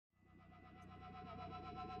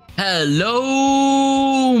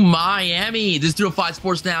Hello, Miami. This is 305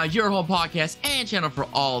 Sports Now, your home podcast and channel for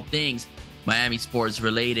all things Miami sports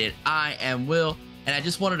related. I am Will, and I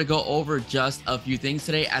just wanted to go over just a few things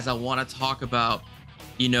today as I want to talk about,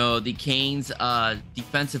 the Canes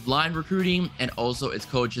defensive line recruiting and also its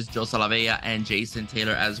coaches, Joe Salave'a and Jason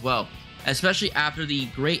Taylor as well, especially after the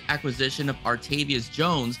great acquisition of Artavius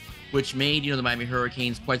Jones, which made, the Miami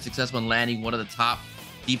Hurricanes quite successful in landing one of the top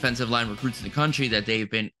defensive line recruits in the country that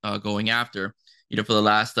they've been going after, for the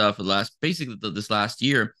last basically this last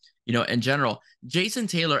year, in general. Jason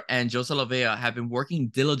Taylor and Joe Salave'a have been working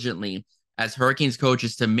diligently as Hurricanes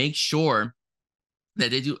coaches to make sure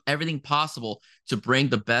that they do everything possible to bring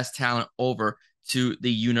the best talent over to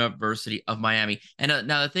the University of Miami. And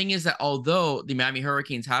now the thing is that although the Miami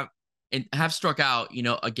Hurricanes have struck out,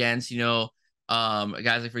 against, guys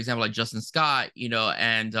like, for example, like Justin Scott,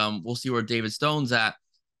 and we'll see where David Stone's at.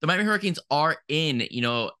 The Miami Hurricanes are in,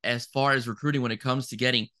 as far as recruiting when it comes to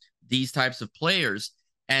getting these types of players.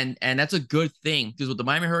 And that's a good thing because what the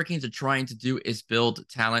Miami Hurricanes are trying to do is build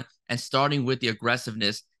talent and starting with the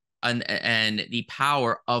aggressiveness and the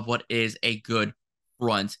power of what is a good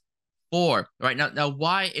front four. Right now,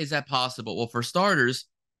 why is that possible? Well, for starters,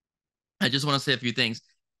 I just want to say a few things.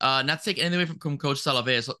 Not to take anything away from Coach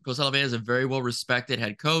Salave'a. Coach Salave'a is a very well-respected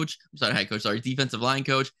defensive line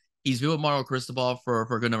coach. He's been with Mario Cristobal for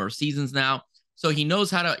a good number of seasons now, so he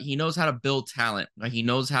knows how to build talent. Right? He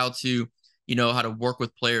knows how to how to work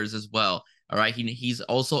with players as well. All right, he's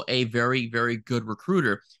also a very, very good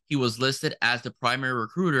recruiter. He was listed as the primary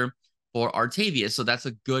recruiter for Artavius, so that's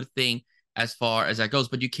a good thing as far as that goes.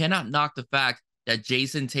 But you cannot knock the fact that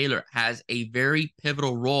Jason Taylor has a very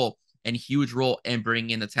pivotal role and huge role in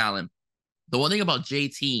bringing in the talent. The one thing about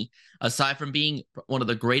JT, aside from being one of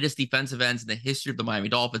the greatest defensive ends in the history of the Miami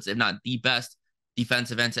Dolphins, if not the best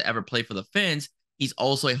defensive end to ever play for the Finns, he's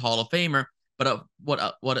also a Hall of Famer. But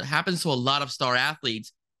what happens to a lot of star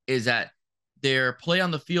athletes is that their play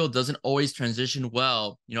on the field doesn't always transition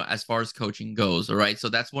well, as far as coaching goes. All right, so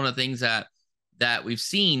that's one of the things that we've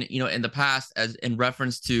seen, in the past, as in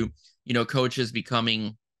reference to, players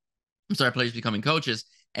becoming coaches.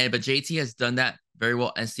 But JT has done that very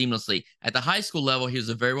well and seamlessly. At the high school level, he was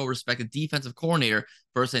a very well-respected defensive coordinator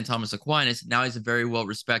for St. Thomas Aquinas. Now he's a very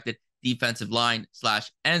well-respected defensive line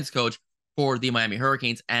 / ends coach for the Miami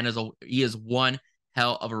Hurricanes, and he is one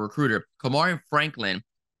hell of a recruiter. Kamari Franklin,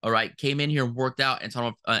 all right, came in here and worked out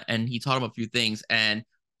and he taught him a few things, and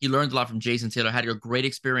he learned a lot from Jason Taylor. Had a great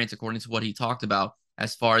experience according to what he talked about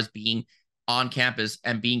as far as being on campus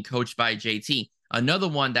and being coached by JT. Another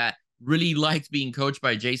one that really liked being coached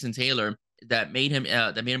by Jason Taylor that made him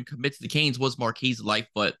commit to the Canes was Marquise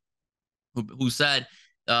Lightfoot, who said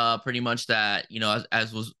pretty much that,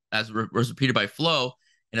 as was repeated by Flo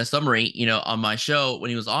in a summary, on my show when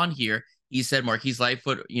he was on here, he said Marquise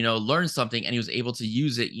Lightfoot, learned something and he was able to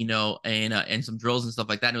use it, in some drills and stuff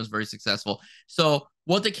like that, and it was very successful. So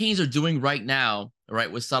what the Canes are doing right now,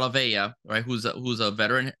 right, with Salave'a, right, who's a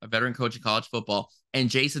veteran coach in college football, and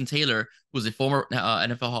Jason Taylor, who's a former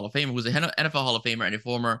NFL Hall of Famer, who's a NFL Hall of Famer and a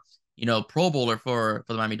former, Pro Bowler for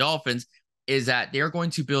the Miami Dolphins, is that they're going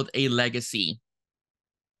to build a legacy.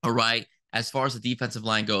 All right, as far as the defensive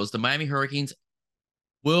line goes, the Miami Hurricanes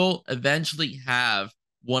will eventually have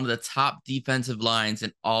one of the top defensive lines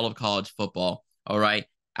in all of college football. All right.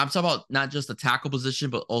 I'm talking about not just the tackle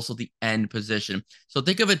position, but also the end position. So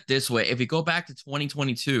think of it this way. If you go back to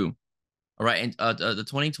 2022, all right, and the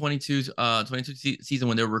 2022 season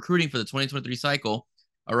when they were recruiting for the 2023 cycle,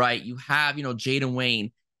 all right, you have, Jaden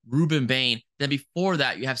Wayne, Ruben Bain. Then before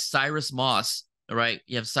that, you have Cyrus Moss, all right?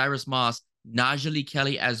 You have Cyrus Moss, Najee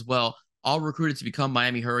Kelly as well, all recruited to become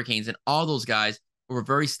Miami Hurricanes. And all those guys were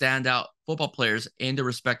very standout football players in their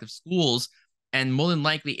respective schools, and more than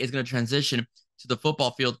likely is going to transition to the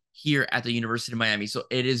football field here at the University of Miami. So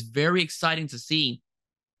it is very exciting to see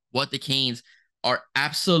what the Canes are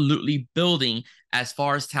absolutely building as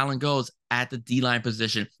far as talent goes at the D-line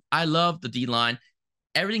position. I love the D-line.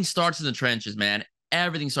 Everything starts in the trenches, man.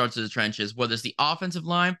 Everything starts in the trenches, whether it's the offensive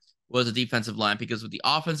line or the defensive line, because with the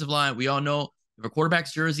offensive line, we all know if a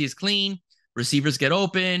quarterback's jersey is clean, receivers get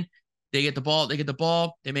open, they get the ball,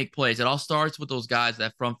 they make plays. It all starts with those guys,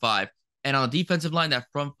 that front five. And on the defensive line, that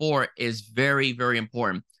front four is very, very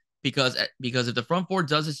important because if the front four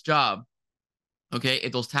does its job, okay,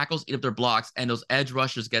 if those tackles eat up their blocks and those edge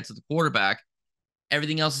rushers get to the quarterback,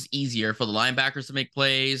 everything else is easier for the linebackers to make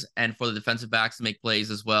plays and for the defensive backs to make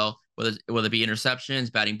plays as well, whether it be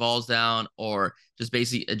interceptions, batting balls down, or just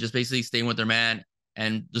basically staying with their man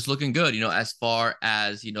and just looking good, as far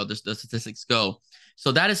as, the statistics go.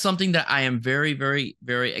 So that is something that I am very, very,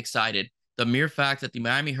 very excited the mere fact that the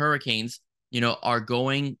Miami Hurricanes, are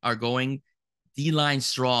going D-line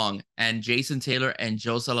strong, and Jason Taylor and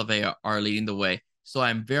Joe Salave'a are leading the way. So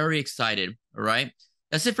I'm very excited. All right.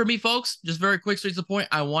 That's it for me, folks. Just very quick, straight to the point.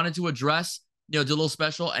 I wanted to address, do a little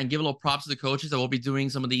special and give a little props to the coaches. I will be doing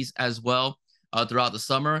some of these as well throughout the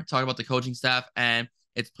summer, talk about the coaching staff and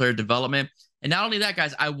its player development. And not only that,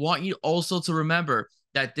 guys, I want you also to remember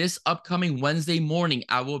that this upcoming Wednesday morning,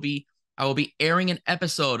 I will be airing an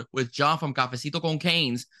episode with John from Cafecito con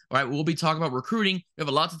Canes. All right, we'll be talking about recruiting. We have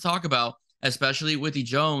a lot to talk about, especially with the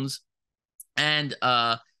Jones and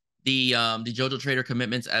the JoJo Trader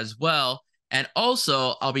commitments as well. And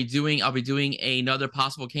also, I'll be doing another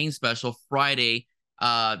possible Kane special Friday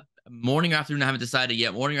morning or afternoon. I haven't decided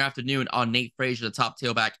yet. Morning or afternoon on Nate Frazier, the top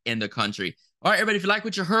tailback in the country. All right, everybody, if you like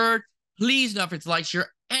what you heard, please don't forget to like,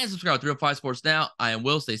 share, and subscribe to 305 Sports Now. I am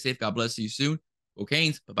Will. Stay safe. God bless you soon. Go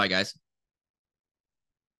Canes. Bye-bye, guys.